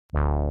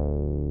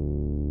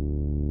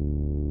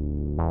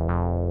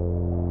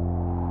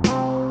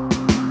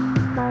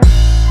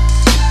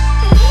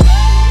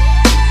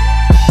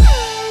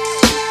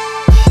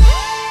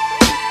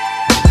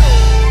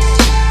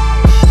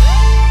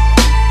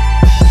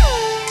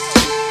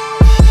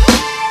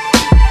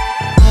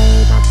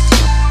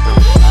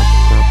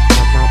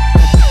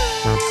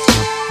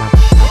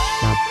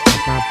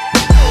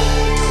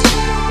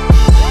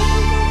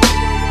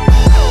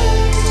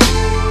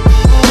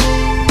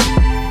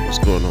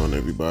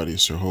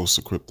It's your host,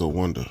 the Crypto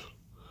Wonder.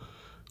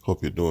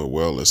 Hope you're doing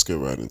well. Let's get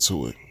right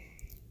into it.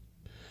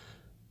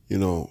 You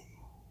know,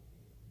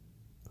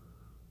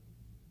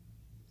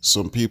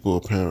 some people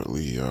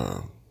apparently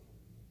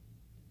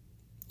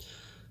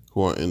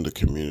who are in the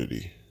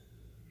community,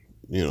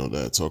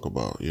 that talk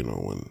about,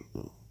 when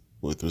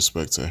with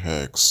respect to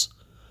hacks,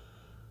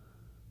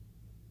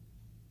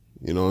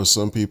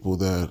 some people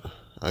that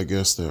I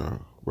guess they're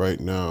right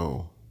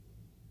now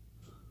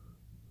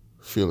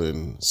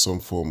feeling some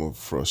form of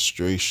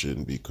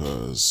frustration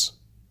because,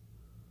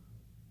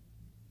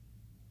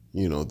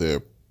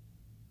 their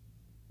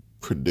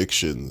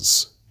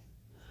predictions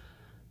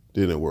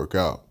didn't work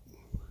out.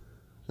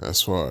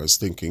 As far as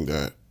thinking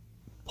that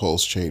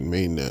pulsechain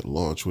mainnet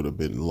launch would have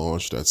been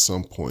launched at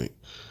some point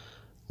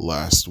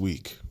last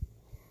week.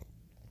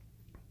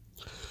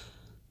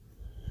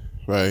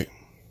 Right?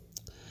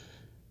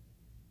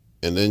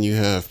 And then you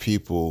have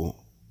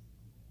people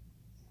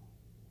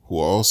who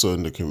are also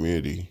in the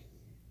community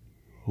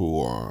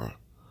who are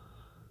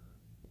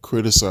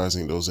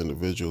criticizing those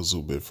individuals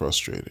who've been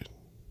frustrated.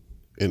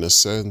 In a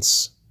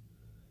sense,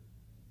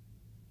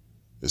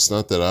 it's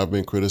not that I've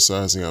been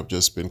criticizing, I've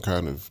just been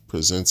kind of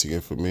presenting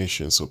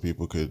information so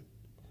people could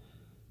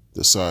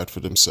decide for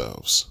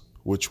themselves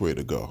which way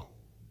to go.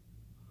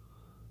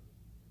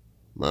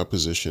 My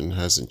position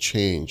hasn't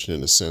changed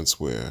in a sense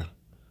where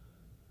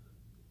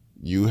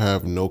you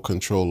have no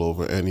control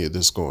over any of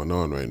this going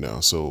on right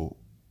now. So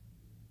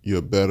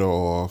you're better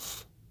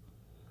off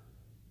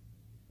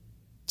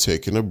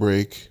taking a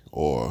break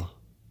or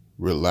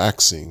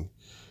relaxing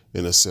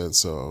in a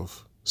sense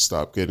of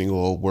stop getting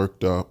all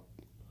worked up.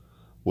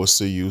 What's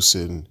the use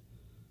in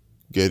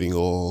getting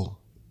all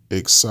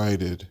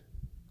excited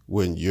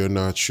when you're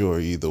not sure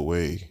either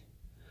way?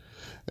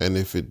 And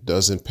if it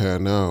doesn't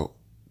pan out,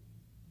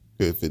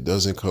 if it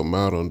doesn't come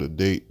out on the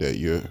date that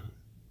you're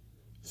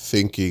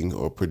thinking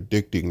or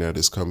predicting that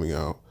it's coming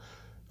out,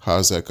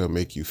 how's that going to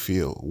make you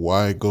feel?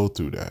 Why go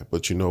through that?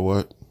 But you know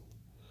what?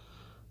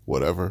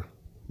 Whatever.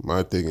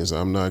 My thing is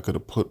I'm not going to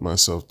put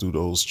myself through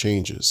those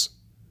changes.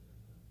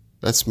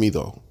 That's me,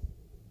 though.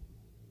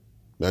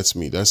 That's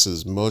me. That's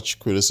as much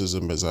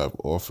criticism as I've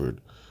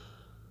offered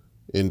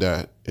in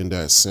that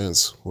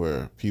sense,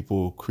 where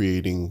people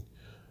creating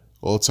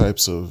all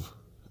types of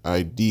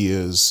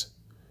ideas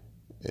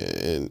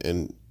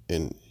and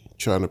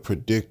trying to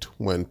predict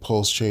when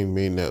pulsechain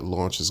mainnet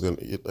launch is going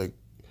to, like,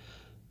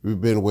 we've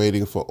been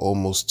waiting for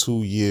almost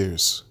 2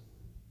 years.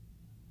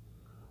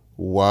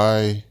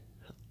 Why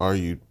are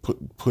you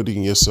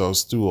putting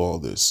yourselves through all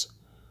this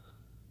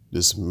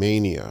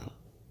mania?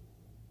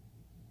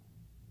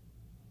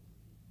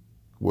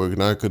 We're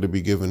not going to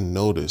be given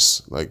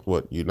notice. Like,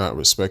 what, you're not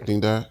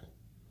respecting that?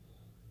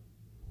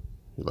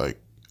 Like,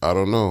 I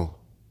don't know.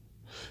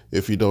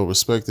 If you don't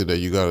respect it, that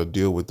you got to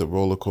deal with the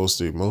roller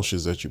coaster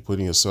emotions that you're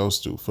putting yourselves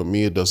through. For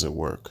me, it doesn't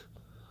work.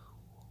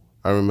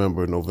 I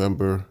remember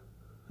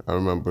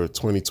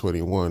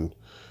 2021,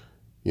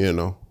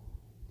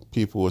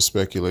 people were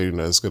speculating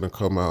that it's going to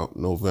come out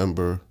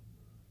November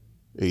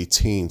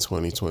 18,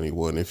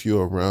 2021. If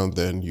you're around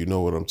then, you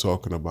know what I'm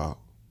talking about.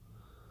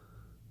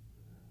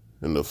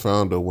 And the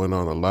founder went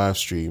on a live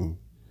stream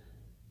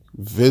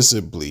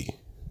visibly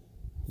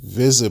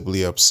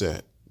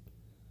upset,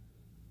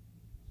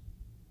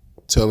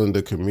 telling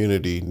the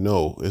community,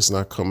 no, it's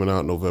not coming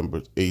out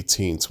November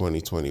 18,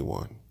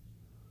 2021.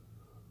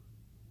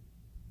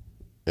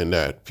 And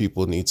that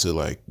people need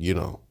to,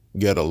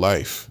 get a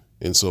life,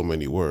 in so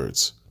many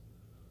words.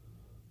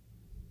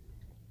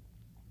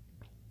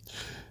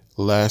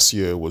 Last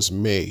year was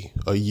May,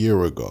 a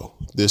year ago.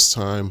 This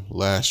time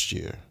last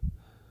year,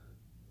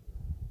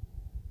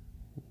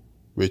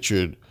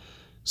 Richard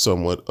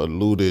somewhat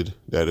alluded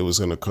that it was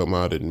going to come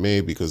out in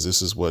May because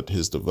this is what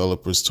his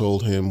developers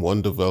told him,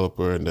 one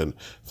developer, and then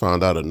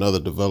found out another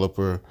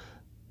developer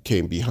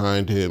came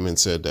behind him and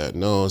said that,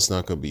 no, it's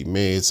not going to be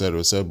May, et cetera,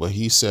 et cetera. But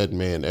he said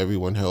May, and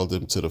everyone held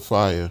him to the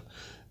fire,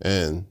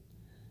 and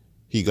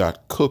he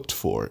got cooked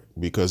for it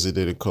because it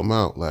didn't come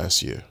out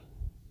last year.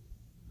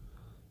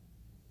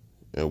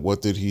 And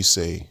what did he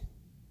say?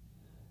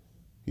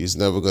 He's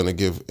never going to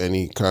give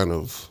any kind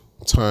of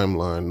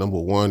timeline.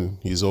 Number one,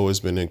 he's always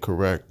been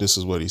incorrect. This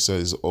is what he said.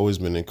 He's always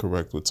been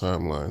incorrect with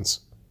timelines.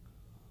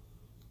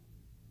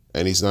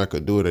 And he's not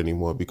going to do it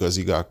anymore because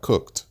he got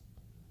cooked.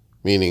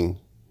 Meaning,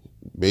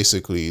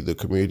 basically, the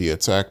community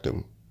attacked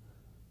him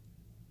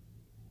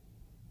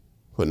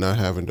for not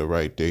having the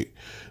right date.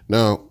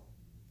 Now,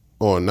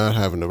 or not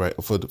having the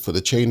right, for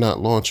the chain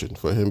not launching,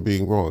 for him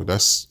being wrong.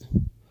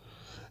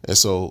 And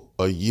so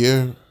a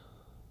year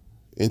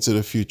into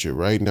the future,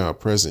 right now,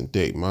 present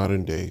day,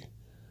 modern day,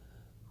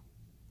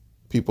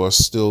 people are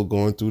still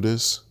going through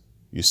this.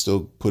 You're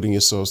still putting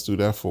yourselves through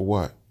that for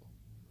what?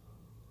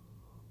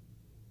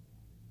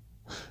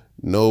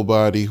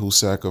 Nobody who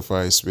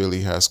sacrificed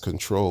really has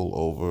control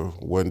over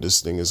when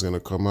this thing is going to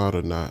come out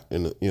or not.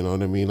 And you know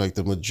what I mean? Like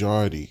the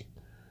majority,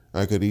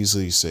 I could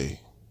easily say.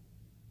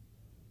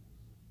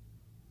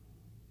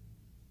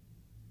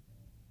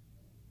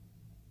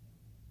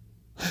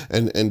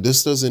 And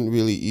this doesn't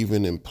really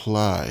even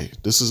imply,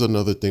 this is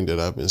another thing that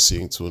I've been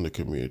seeing too in the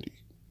community.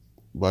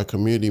 By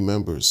community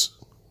members,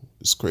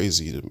 it's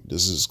crazy.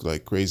 This is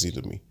like crazy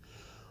to me.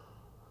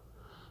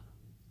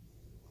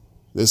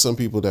 There's some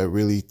people that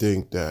really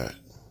think that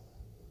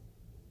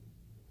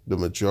the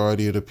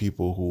majority of the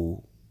people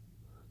who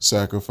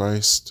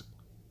sacrificed,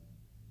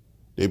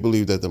 they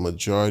believe that the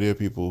majority of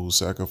people who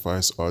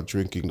sacrifice are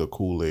drinking the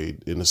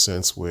Kool-Aid in a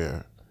sense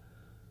where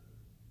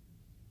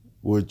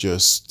we're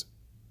just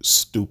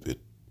stupid.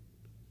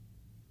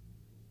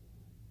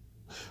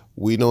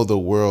 We know the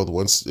world,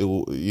 once it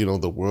will, you know,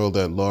 the world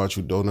at large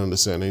who don't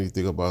understand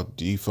anything about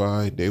DeFi,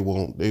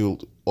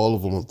 all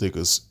of them will think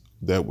us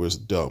that we're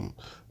dumb.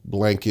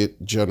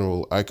 Blanket,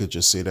 general, I could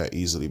just say that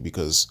easily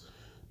because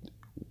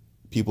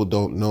people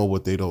don't know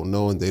what they don't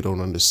know and they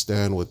don't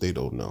understand what they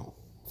don't know.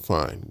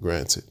 Fine,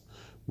 granted.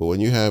 But when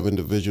you have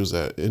individuals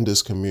that in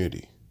this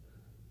community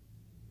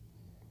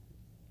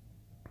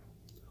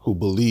who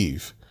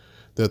believe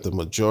that the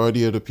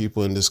majority of the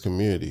people in this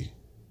community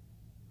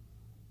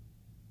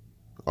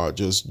are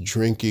just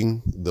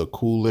drinking the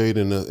Kool-Aid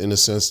in a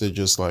sense, they're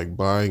just like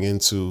buying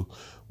into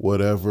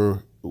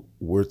whatever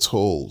we're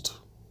told,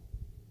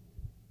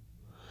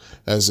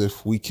 as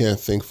if we can't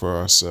think for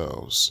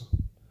ourselves.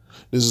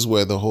 This is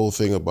where the whole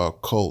thing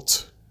about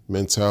cult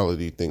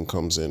mentality thing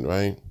comes in,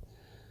 right?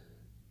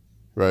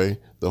 Right?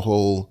 The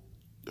whole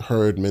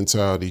herd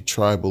mentality,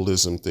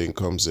 tribalism thing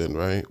comes in,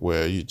 right?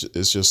 Where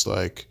it's just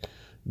like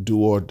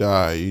do or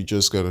die. You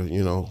just gotta,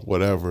 you know,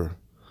 whatever,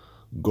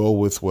 go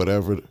with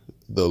whatever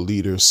the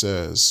leader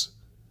says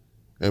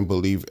and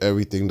believe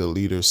everything the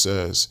leader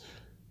says,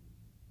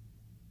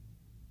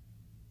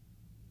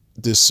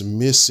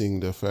 dismissing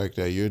the fact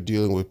that you're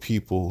dealing with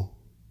people.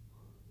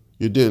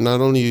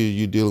 Not only are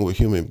you dealing with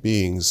human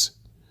beings,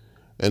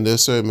 and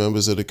there's certain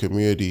members of the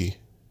community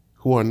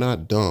who are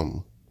not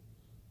dumb.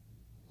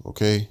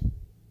 Okay?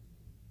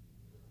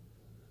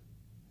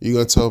 You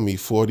gonna tell me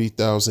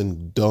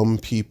 40,000 dumb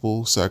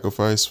people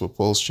sacrificed for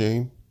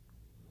pulsechain?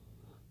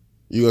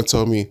 You gonna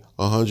tell me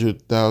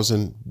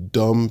 100,000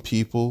 dumb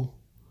people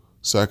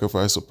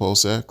sacrifice for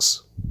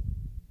PulseX?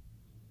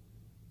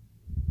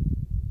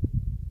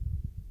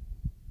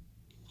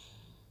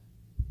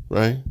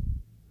 Right?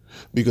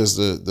 Because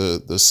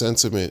the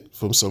sentiment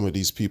from some of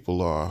these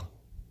people are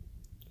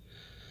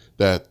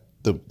that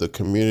the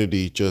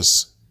community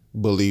just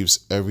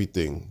believes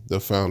everything the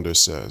founder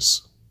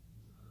says.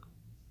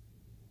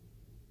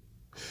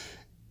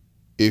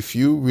 If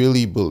you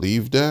really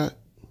believe that,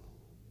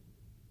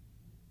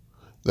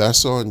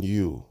 that's on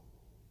you.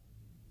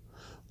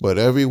 But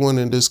everyone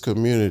in this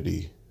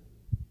community,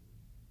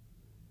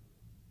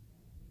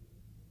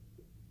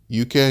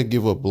 you can't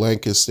give a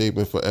blanket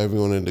statement for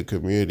everyone in the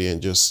community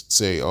and just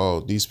say,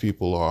 oh, these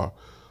people are,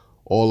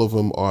 all of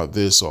them are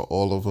this, or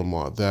all of them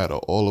are that, or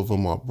all of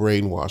them are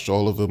brainwashed,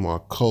 all of them are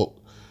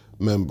cult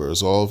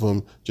members, all of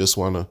them just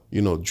want to,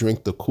 you know,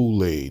 drink the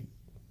Kool-Aid.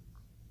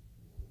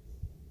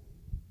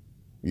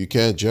 You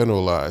can't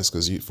generalize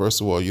because, first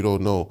of all, you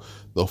don't know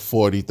the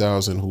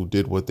 40,000 who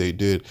did what they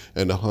did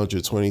and the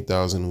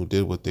 120,000 who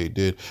did what they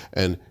did.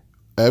 And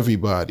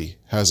everybody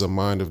has a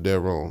mind of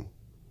their own.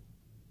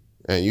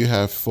 And you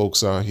have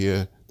folks out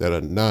here that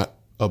are not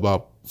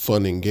about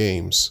fun and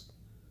games,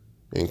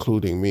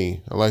 including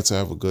me. I like to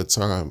have a good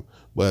time.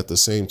 But at the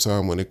same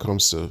time, when it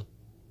comes to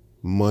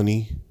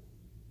money,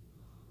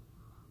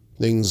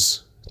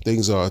 things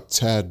are a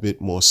tad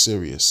bit more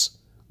serious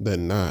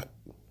than not.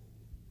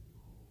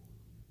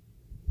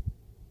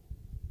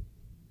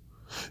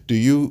 Do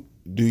you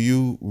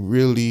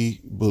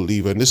really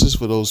believe, and this is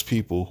for those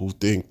people who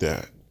think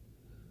that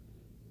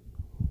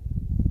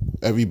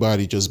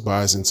everybody just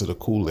buys into the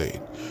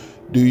Kool-Aid.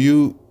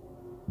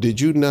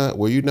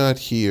 Were you not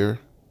here,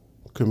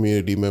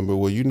 community member,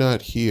 were you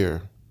not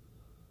here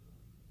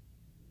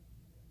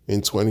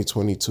in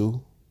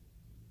 2022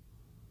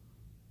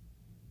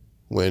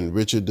 when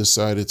Richard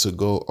decided to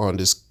go on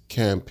this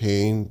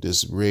campaign,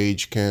 this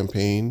rage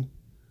campaign?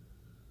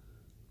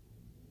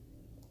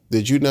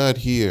 Did you not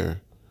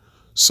hear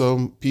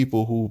some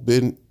people who've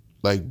been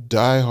like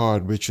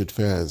diehard Richard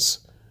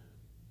fans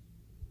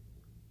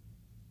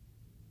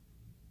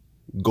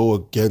go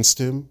against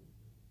him?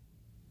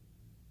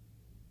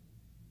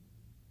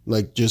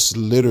 Like just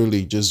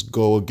literally just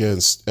go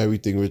against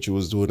everything Richard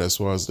was doing as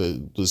far as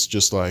was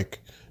just like,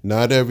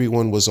 not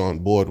everyone was on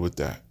board with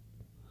that.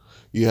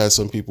 You had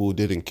some people who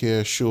didn't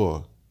care,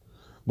 sure.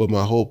 But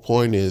my whole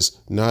point is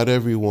not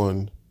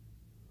everyone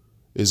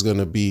is going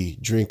to be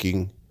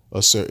drinking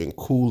a certain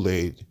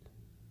Kool-Aid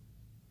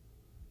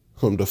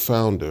from the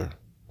founder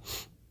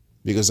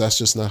because that's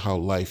just not how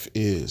life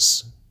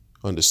is.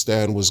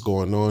 Understand what's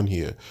going on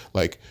here.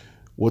 Like,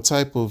 what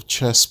type of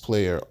chess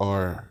player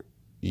are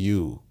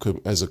you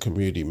as a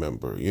community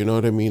member? You know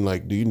what I mean?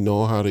 Like, do you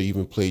know how to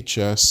even play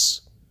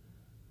chess?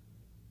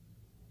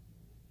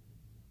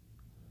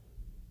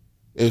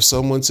 If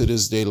someone to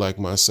this day, like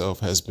myself,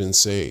 has been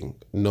saying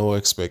no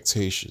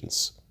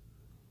expectations,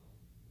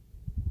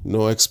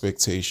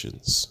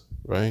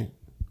 right?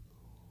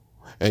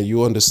 And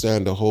you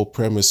understand the whole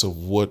premise of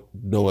what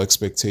no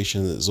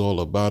expectation is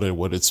all about and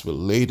what it's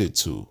related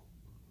to.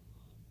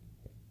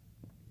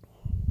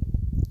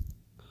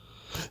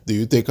 Do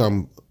you think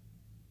I'm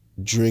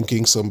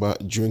drinking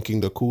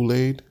the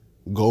Kool-Aid,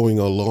 going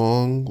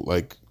along?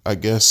 Like, I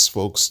guess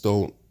folks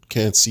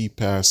can't see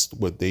past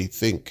what they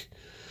think,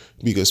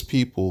 because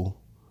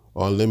people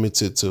are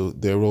limited to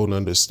their own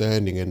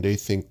understanding, and they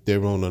think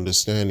their own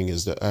understanding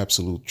is the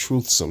absolute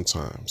truth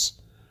sometimes.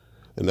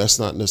 And that's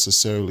not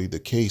necessarily the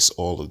case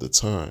all of the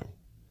time.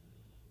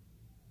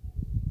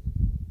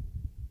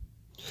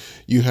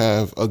 You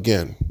have,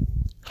 again,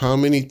 how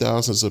many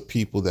thousands of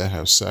people that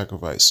have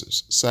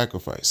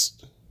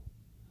sacrificed.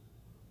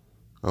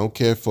 I don't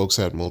care if folks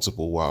had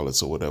multiple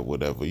wallets or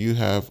whatever. You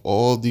have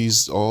all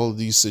these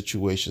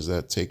situations that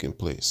have taken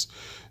place.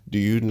 Do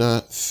you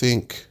not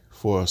think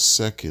for a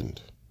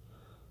second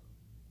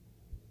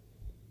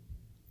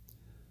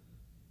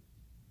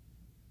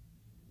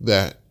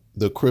that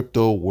the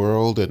crypto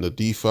world and the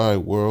DeFi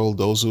world,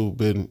 those who've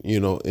been,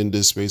 in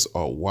this space,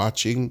 are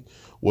watching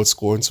what's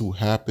going to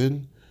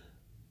happen?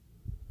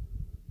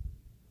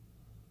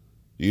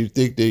 You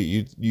think that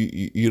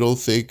you don't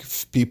think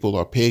people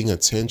are paying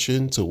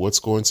attention to what's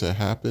going to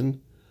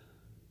happen?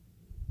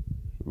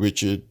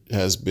 Richard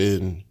has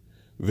been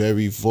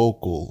very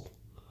vocal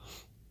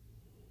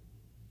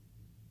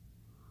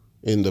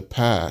in the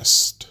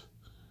past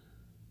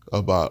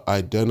about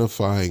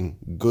identifying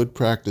good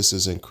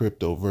practices in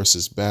crypto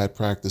versus bad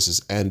practices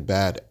and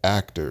bad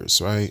actors,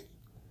 right?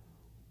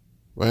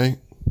 Right?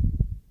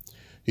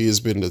 He has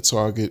been the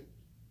target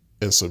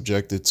and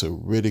subjected to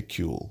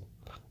ridicule,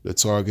 the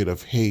target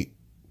of hate.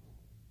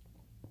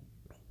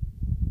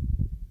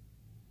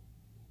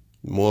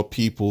 More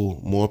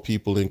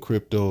people in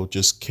crypto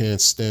just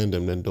can't stand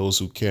him than those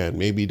who can.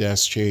 Maybe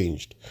that's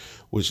changed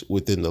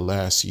within the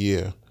last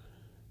year,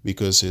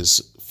 because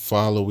his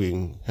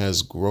following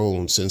has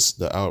grown since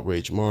the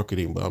outrage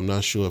marketing, but I'm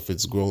not sure if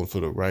it's grown for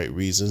the right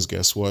reasons.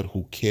 Guess what?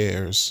 Who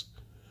cares?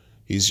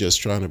 He's just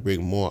trying to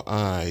bring more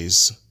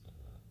eyes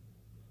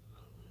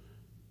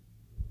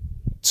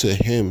to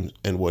him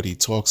and what he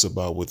talks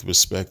about with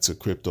respect to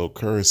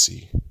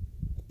cryptocurrency,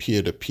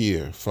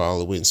 peer-to-peer,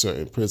 following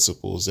certain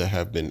principles that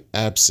have been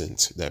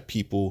absent, that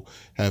people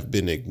have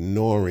been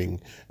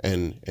ignoring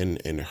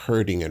and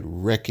hurting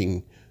and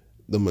wrecking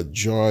the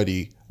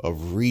majority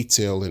of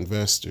retail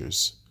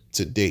investors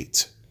to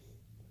date,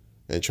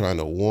 and trying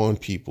to warn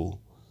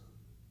people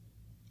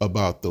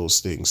about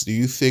those things. Do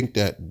you think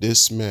that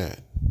this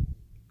man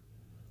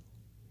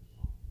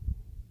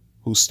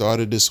who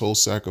started this whole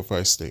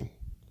sacrifice thing,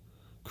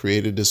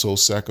 created this whole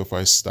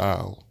sacrifice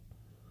style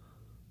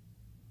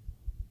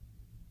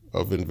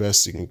of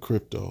investing in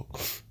crypto,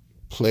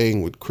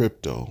 playing with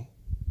crypto,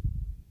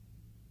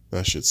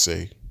 I should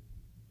say,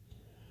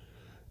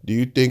 do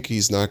you think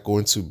he's not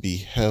going to be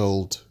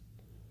held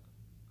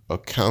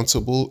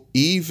accountable,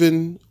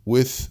 even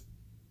with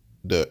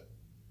the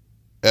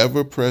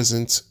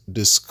ever-present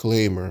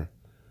disclaimer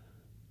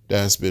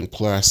that's been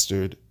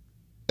plastered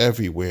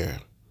everywhere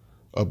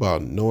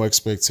about no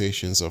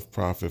expectations of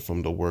profit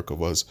from the work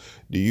of us?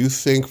 Do you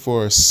think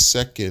for a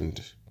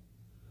second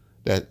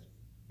that,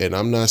 and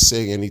I'm not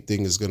saying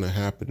anything is going to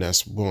happen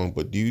that's wrong,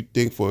 but do you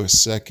think for a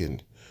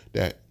second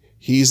that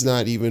he's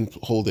not even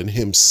holding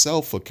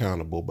himself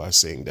accountable by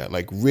saying that?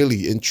 Like,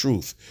 really, in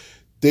truth,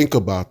 think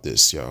about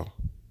this, y'all.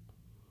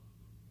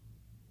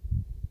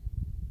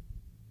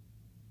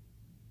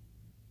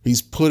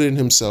 He's putting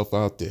himself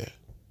out there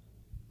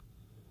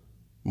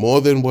more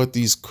than what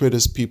these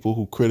people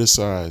who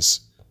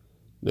criticize,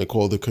 they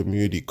call the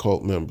community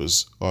cult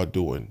members, are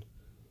doing,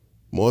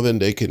 more than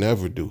they can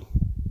ever do.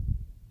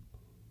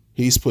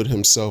 He's put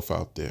himself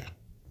out there.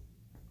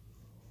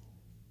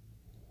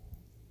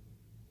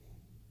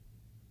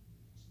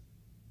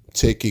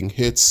 Taking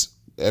hits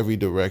every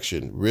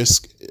direction,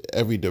 risk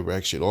every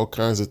direction, all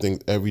kinds of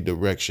things every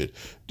direction.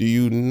 Do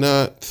you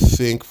not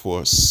think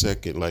for a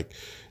second, like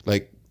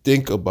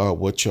think about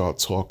what y'all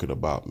talking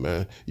about,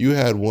 man? You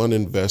had one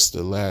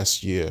investor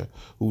last year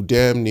who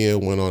damn near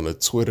went on a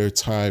Twitter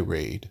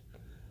tirade,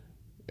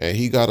 and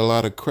he got a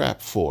lot of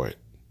crap for it,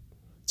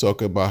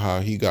 talking about how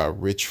he got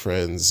rich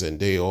friends and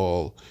they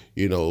all,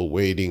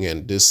 waiting,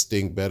 and this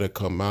thing better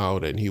come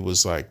out, and he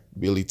was like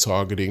really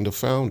targeting the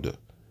founder.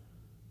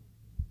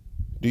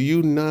 Do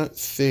you not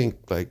think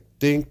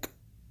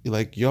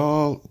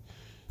y'all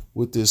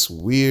with this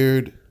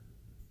weird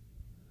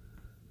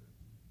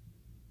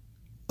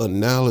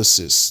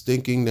analysis,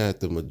 thinking that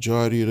the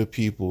majority of the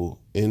people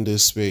in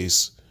this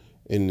space,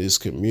 in this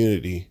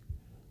community,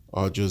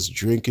 are just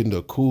drinking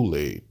the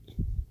Kool-Aid?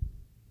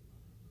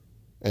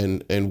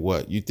 And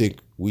what you think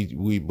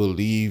we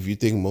believe? You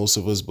think most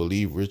of us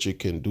believe Richard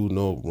can do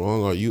no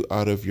wrong? Are you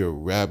out of your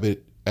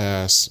rabbit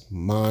ass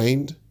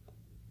mind?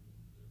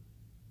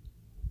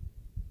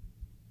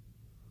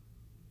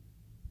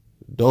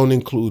 Don't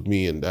include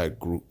me in that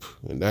group,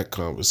 in that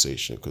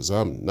conversation, because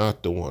I'm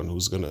not the one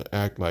who's going to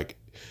act like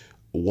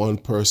one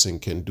person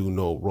can do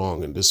no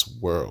wrong in this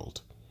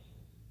world.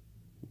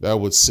 That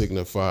would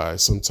signify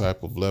some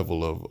type of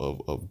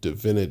level of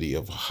divinity,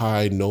 of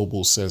high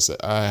noble sense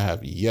that I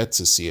have yet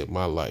to see in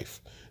my life,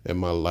 in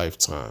my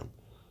lifetime.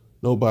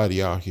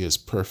 Nobody out here is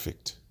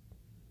perfect.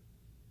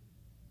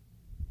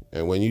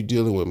 And when you're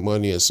dealing with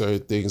money and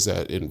certain things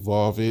that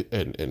involve it,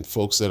 and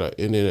folks that are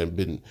in it and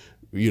been,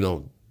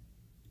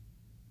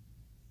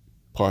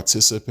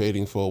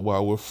 participating for a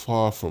while,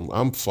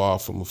 I'm far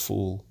from a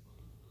fool.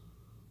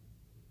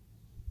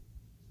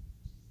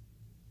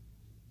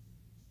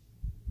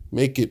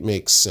 Make it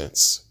make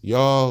sense.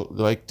 Y'all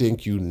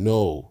think you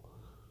know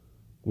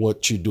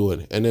what you're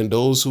doing. And then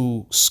those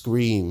who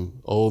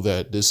scream, oh,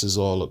 that this is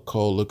all a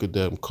cult, look at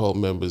them cult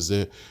members,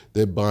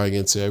 they're buying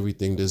into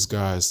everything this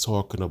guy is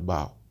talking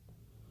about.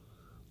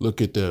 Look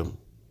at them,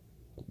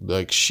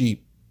 like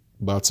sheep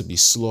about to be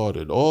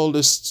slaughtered. All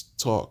this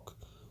talk.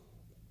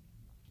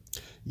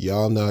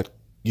 Y'all not,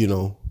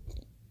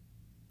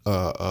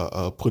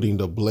 putting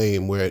the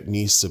blame where it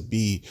needs to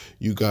be.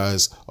 You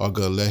guys are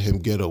gonna let him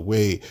get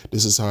away.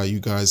 This is how you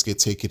guys get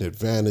taken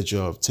advantage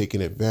of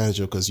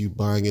because you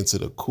buying into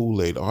the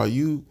Kool-Aid. Are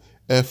you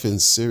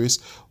effing serious?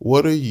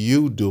 What are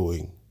you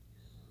doing?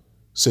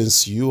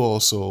 Since you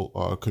also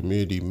are a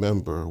community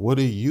member, what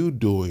are you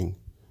doing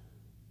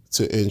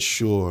to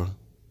ensure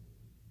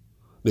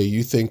that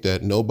you think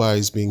that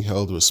nobody's being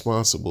held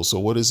responsible? So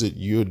what is it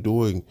you're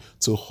doing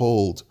to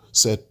hold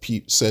said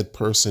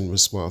person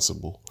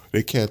responsible?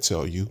 They can't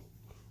tell you.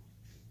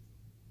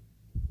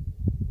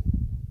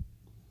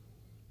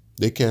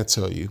 They can't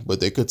tell you, but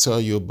they could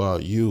tell you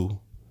about you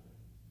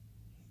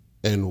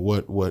and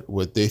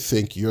what they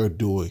think you're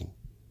doing.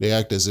 They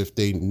act as if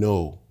they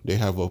know. They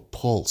have a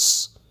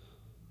pulse,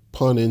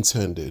 pun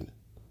intended,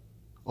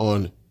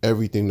 on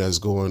everything that's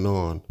going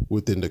on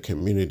within the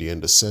community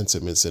and the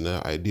sentiments and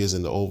the ideas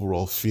and the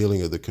overall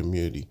feeling of the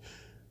community.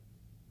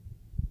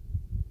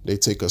 They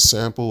take a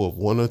sample of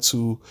one or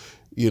two,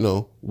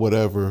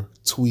 whatever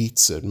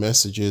tweets and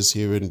messages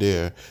here and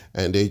there,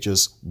 and they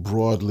just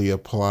broadly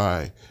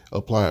apply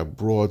a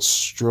broad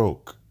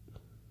stroke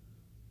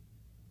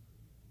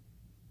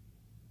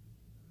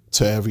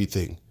to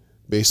everything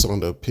based on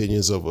the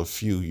opinions of a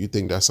few. You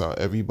think that's how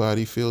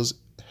everybody feels?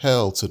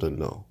 Hell to the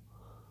no.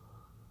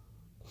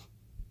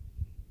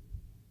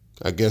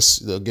 I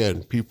guess,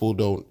 again, people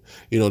don't,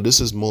 this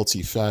is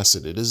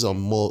multifaceted. This is a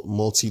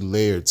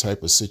multi-layered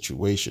type of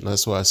situation.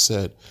 That's why I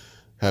said,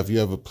 have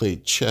you ever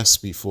played chess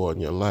before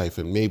in your life?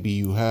 And maybe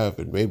you have,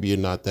 and maybe you're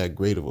not that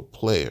great of a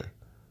player.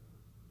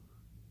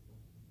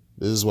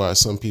 This is why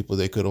some people,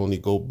 they could only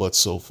go but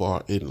so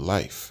far in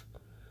life.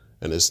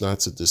 And it's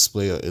not to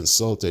display or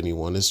insult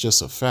anyone. It's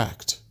just a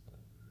fact.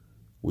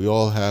 We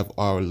all have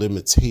our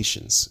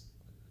limitations.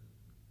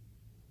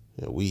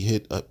 And we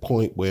hit a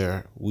point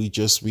where we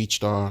just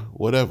reached our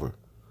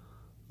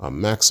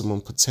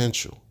maximum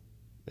potential,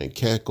 and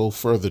can't go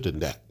further than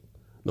that,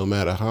 no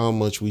matter how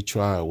much we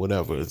try or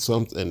whatever. And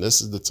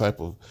this is the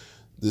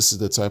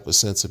type of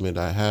sentiment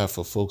I have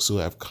for folks who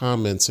have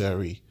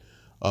commentary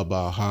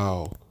about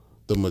how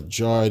the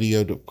majority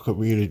of the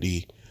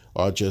community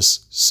are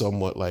just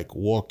somewhat like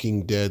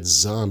Walking Dead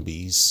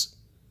zombies,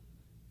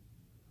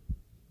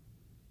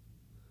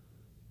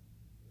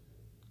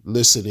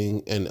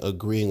 listening and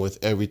agreeing with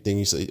everything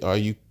you say. Are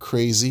you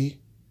crazy?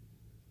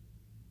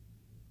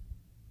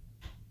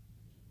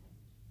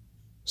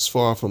 It's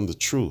far from the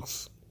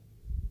truth.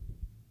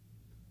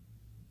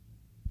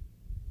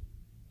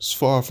 It's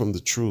far from the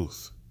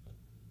truth.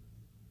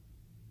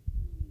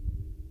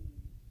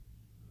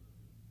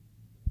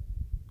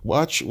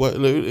 Watch what,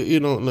 and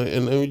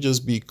let me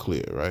just be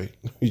clear, right?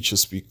 Let me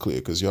just be clear,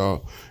 because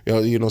y'all,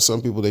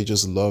 some people, they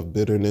just love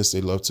bitterness.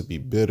 They love to be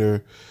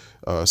bitter,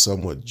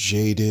 somewhat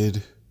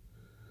jaded,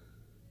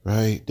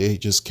 right? They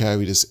just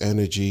carry this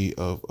energy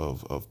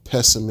of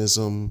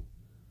pessimism,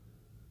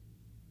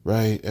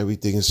 right?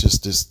 Everything is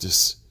just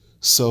this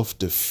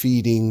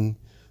self-defeating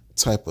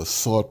type of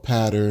thought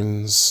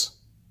patterns.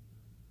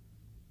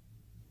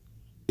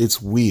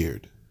 It's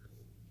weird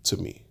to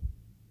me.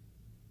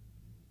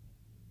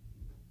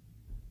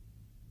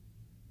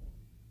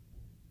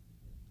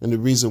 And the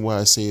reason why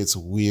I say it's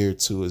weird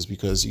too is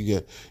because you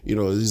get,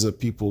 these are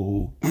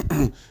people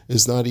who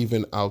it's not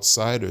even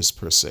outsiders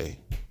per se.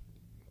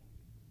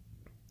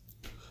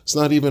 It's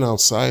not even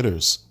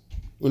outsiders.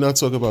 We're not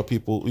talking about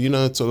people, you're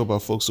not talking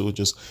about folks who are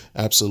just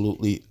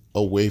absolutely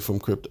away from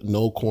crypto,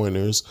 no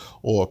coiners,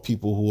 or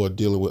people who are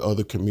dealing with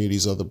other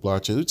communities, other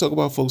blockchains. We talk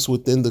about folks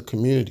within the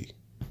community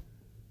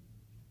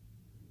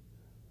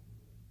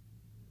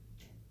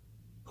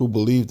who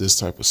believe this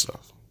type of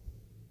stuff,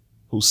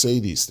 who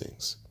say these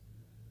things.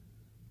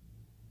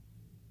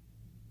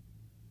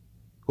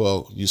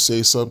 Well, you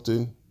say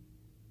something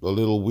a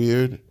little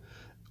weird,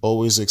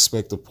 always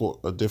expect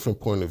a different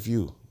point of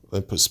view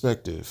and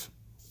perspective.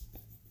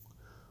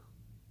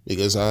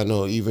 Because I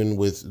know even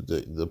with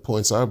the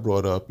points I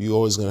brought up, you're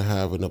always going to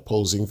have an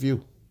opposing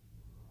view.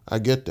 I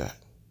get that.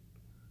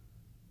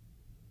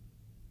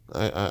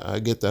 I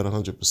get that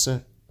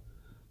 100%.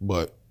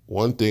 But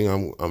one thing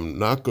I'm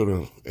not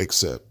going to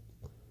accept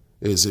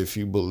is if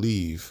you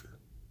believe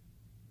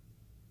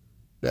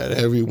that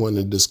everyone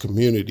in this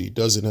community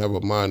doesn't have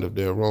a mind of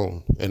their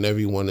own and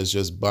everyone is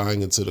just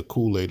buying into the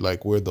Kool-Aid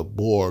like we're the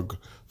Borg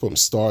from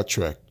Star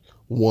Trek.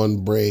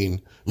 One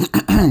brain,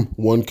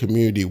 one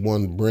community,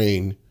 one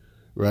brain,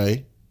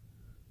 right?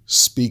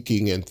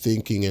 Speaking and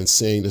thinking and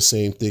saying the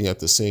same thing at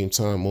the same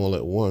time all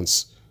at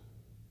once.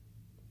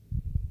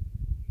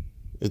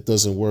 It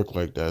doesn't work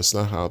like that. It's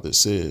not how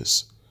this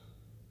is.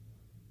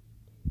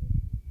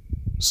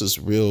 This is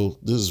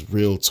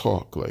real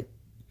talk. Like,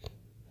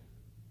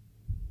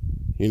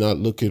 you're not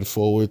looking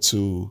forward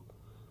to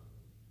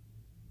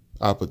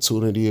a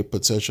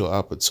potential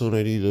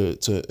opportunity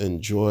to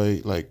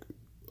enjoy like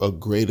a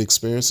great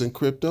experience in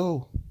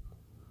crypto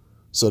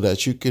so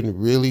that you can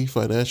really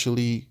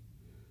financially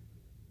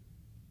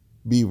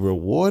be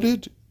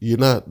rewarded. You're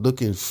not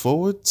looking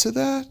forward to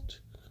that.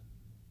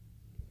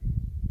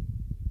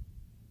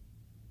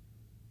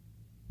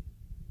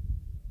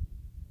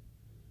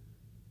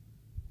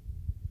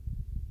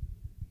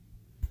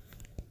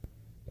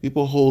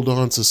 People hold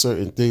on to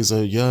certain things.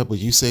 Yeah, but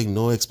you saying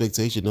no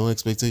expectation, no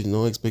expectation,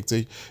 no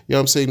expectation. Yeah,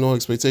 I'm saying no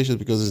expectations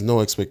because there's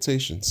no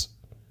expectations.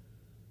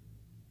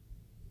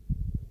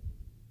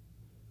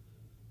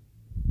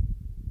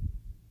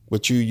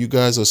 But you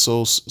guys are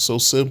so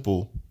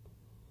simple.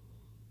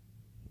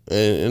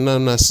 And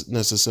I'm not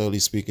necessarily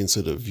speaking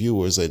to the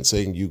viewers and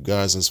saying you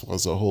guys as far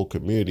as a whole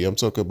community. I'm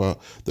talking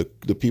about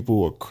the people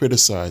who are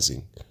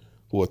criticizing,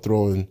 who are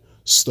throwing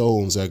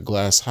stones at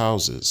glass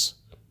houses,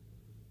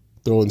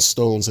 throwing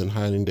stones and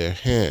hiding their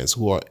hands,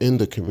 who are in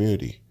the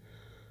community.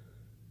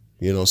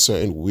 You know,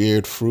 certain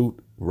weird fruit,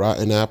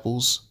 rotten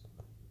apples.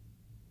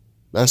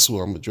 That's who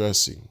I'm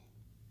addressing.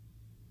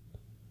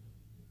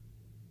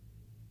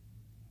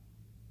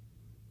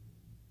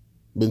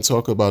 Been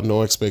talking about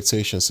no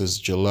expectations since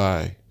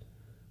July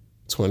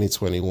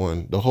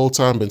 2021. The whole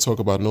time been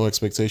talking about no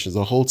expectations.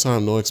 The whole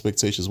time, no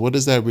expectations. What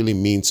does that really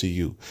mean to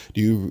you?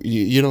 Do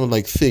you know,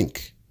 like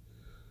think.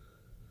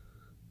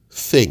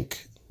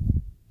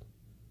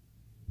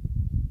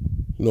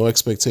 No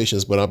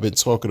expectations, but I've been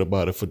talking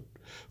about it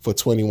for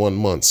 21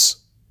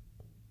 months.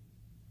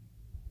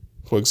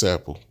 For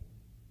example.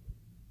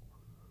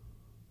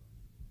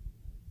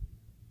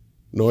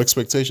 No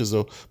expectations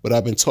though, but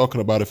I've been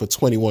talking about it for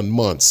 21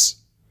 months.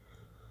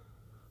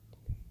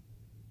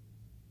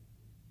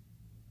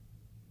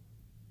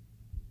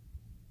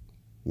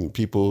 And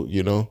people,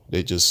 you know,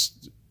 they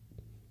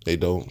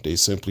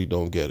simply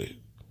don't get it.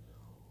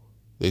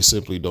 They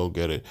simply don't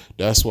get it.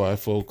 That's why,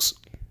 folks,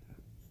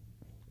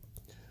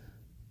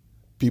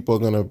 people are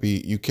going to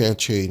you can't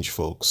change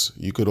folks.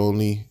 You could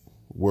only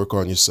work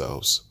on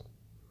yourselves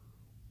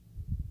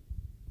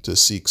to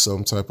seek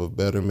some type of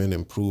betterment,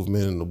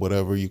 improvement, and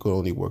whatever. You could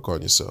only work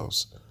on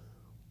yourselves.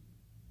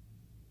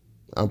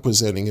 I'm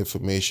presenting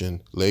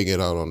information, laying it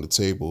out on the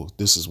table.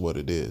 This is what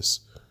it is.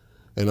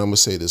 And I'm going to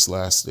say this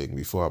last thing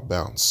before I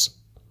bounce.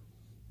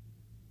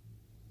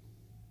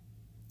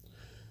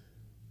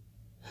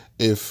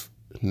 If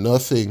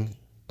nothing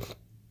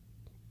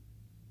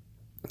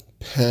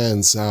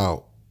pans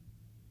out,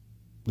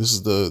 this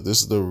is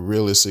the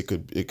realest it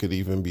could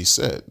even be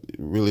said.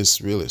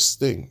 Realist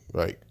thing,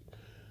 right?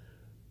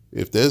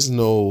 If there's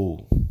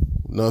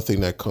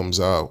nothing that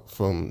comes out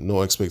from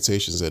no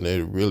expectations and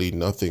it really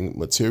nothing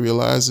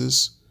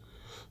materializes,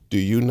 do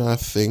you not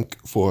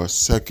think for a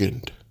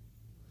second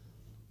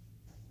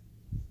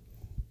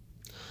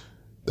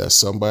that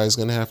somebody's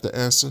going to have to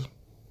answer?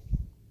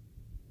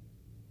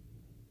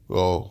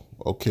 Oh,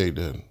 okay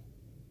then.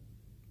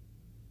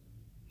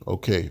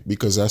 Okay,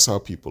 because that's how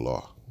people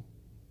are.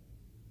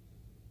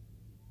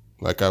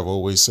 Like I've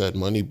always said,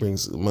 money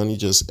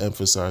just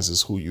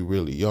emphasizes who you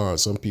really are.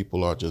 Some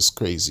people are just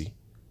crazy.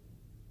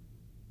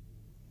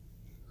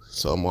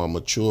 Some are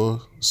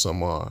mature,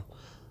 some are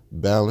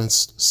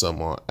balanced,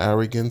 some are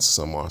arrogant,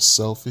 some are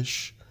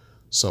selfish,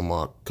 some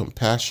are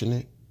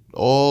compassionate,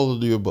 all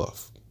of the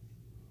above.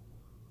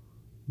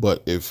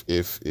 But if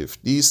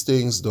these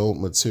things don't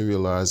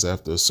materialize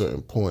after a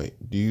certain point,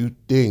 do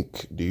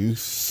you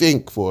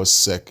think for a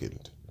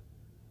second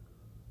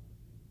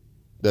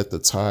that the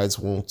tides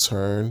won't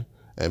turn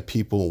and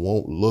people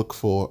won't look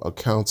for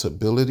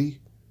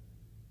accountability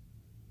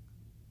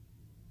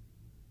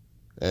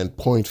and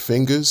point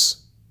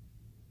fingers,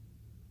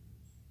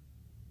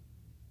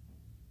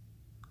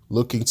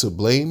 looking to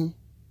blame?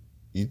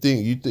 You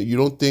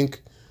don't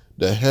think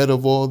the head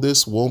of all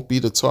this won't be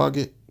the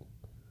target?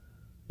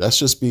 That's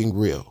just being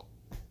real.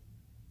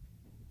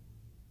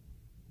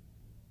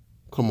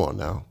 Come on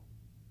now.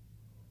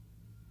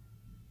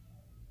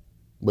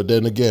 But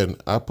then again,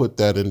 I put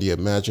that in the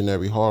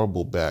imaginary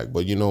horrible bag.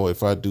 But you know,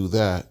 if I do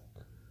that,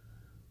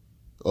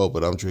 oh,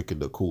 but I'm drinking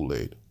the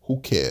Kool-Aid. Who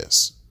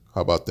cares?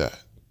 How about that?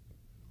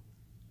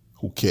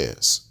 Who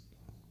cares?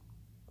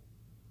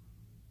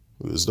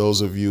 There's those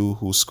of you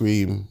who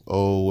scream,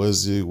 "Oh,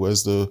 where's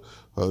the,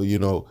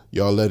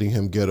 y'all letting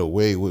him get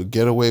away with?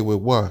 Get away with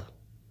what?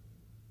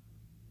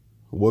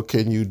 What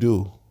can you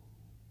do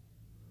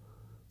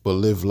but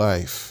live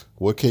life?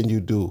 What can you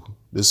do?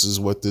 This is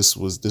what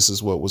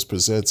was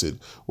presented.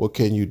 What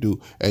can you do?"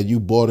 And you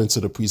bought into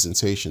the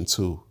presentation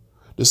too.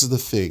 This is the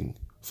thing.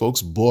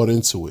 Folks bought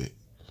into it.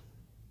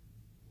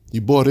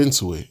 You bought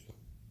into it.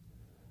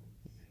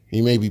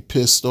 You may be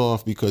pissed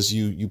off because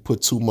you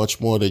put too much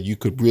more than you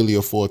could really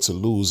afford to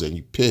lose, and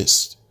you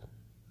pissed.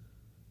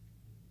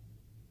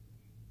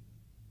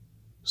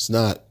 It's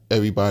not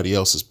everybody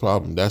else's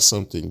problem. That's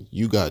something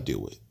you got to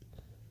deal with.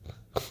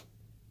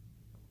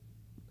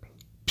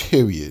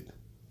 Period.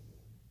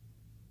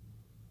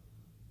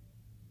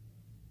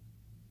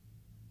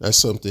 That's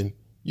something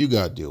you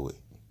got to deal with.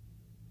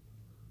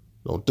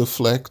 Don't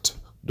deflect.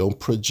 Don't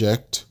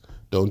project.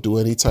 Don't do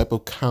any type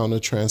of counter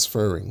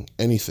transferring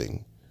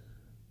anything.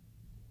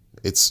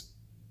 It's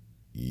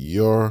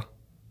your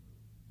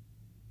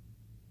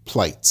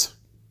plight,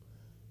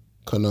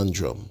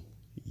 conundrum,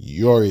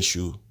 your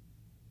issue.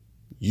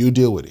 You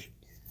deal with it.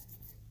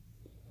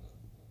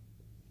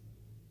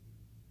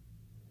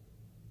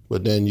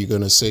 But then you're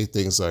going to say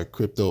things like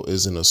crypto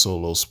isn't a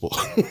solo sport.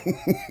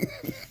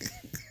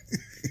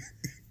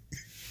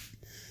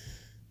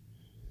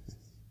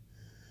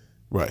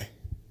 Right.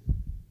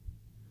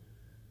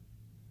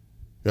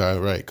 Yeah,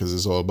 right. Because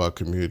it's all about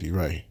community,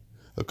 right?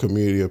 A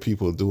community of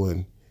people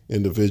doing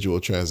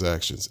individual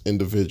transactions.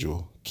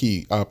 Individual,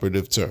 key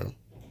operative term.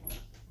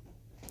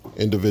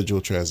 Individual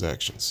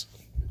transactions.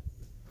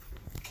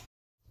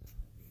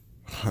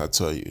 I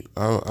tell you,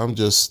 I'm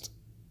just,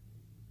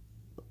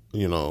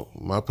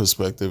 my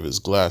perspective is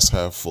glass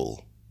half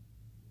full.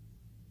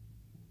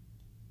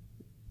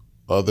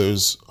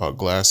 Others are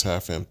glass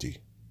half empty.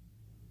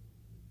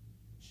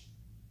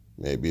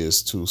 Maybe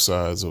it's two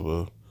sides of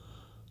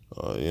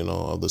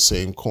of the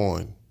same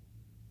coin.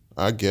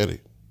 I get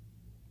it.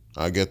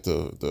 I get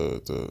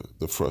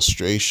the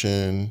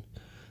frustration,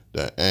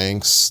 the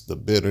angst, the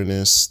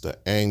bitterness, the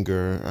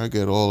anger. I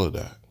get all of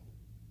that.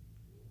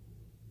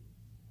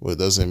 But it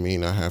doesn't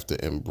mean I have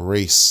to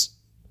embrace.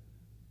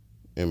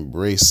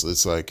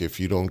 It's like if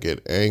you don't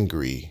get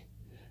angry,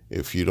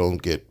 if you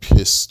don't get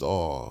pissed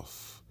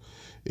off,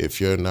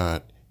 if you're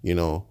not,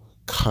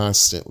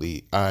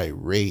 constantly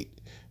irate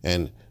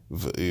and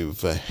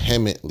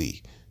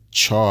vehemently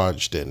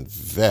charged and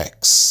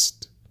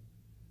vexed,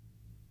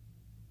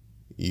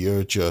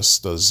 you're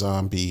just a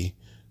zombie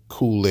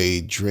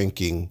Kool-Aid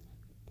drinking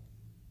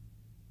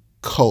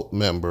cult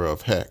member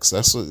of Hex.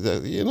 That's what,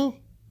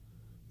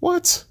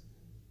 what?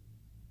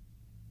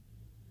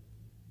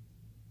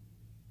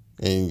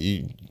 And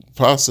you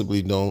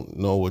possibly don't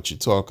know what you're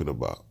talking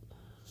about.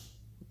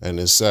 And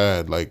it's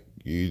sad, like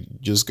you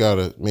just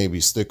gotta maybe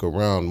stick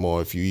around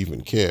more if you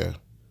even care,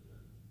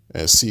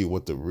 and see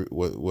what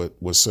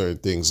certain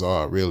things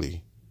are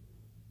really.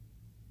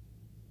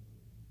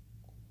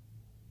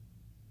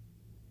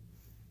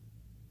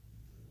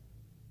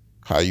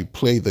 How you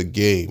play the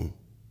game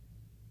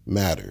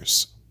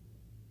matters.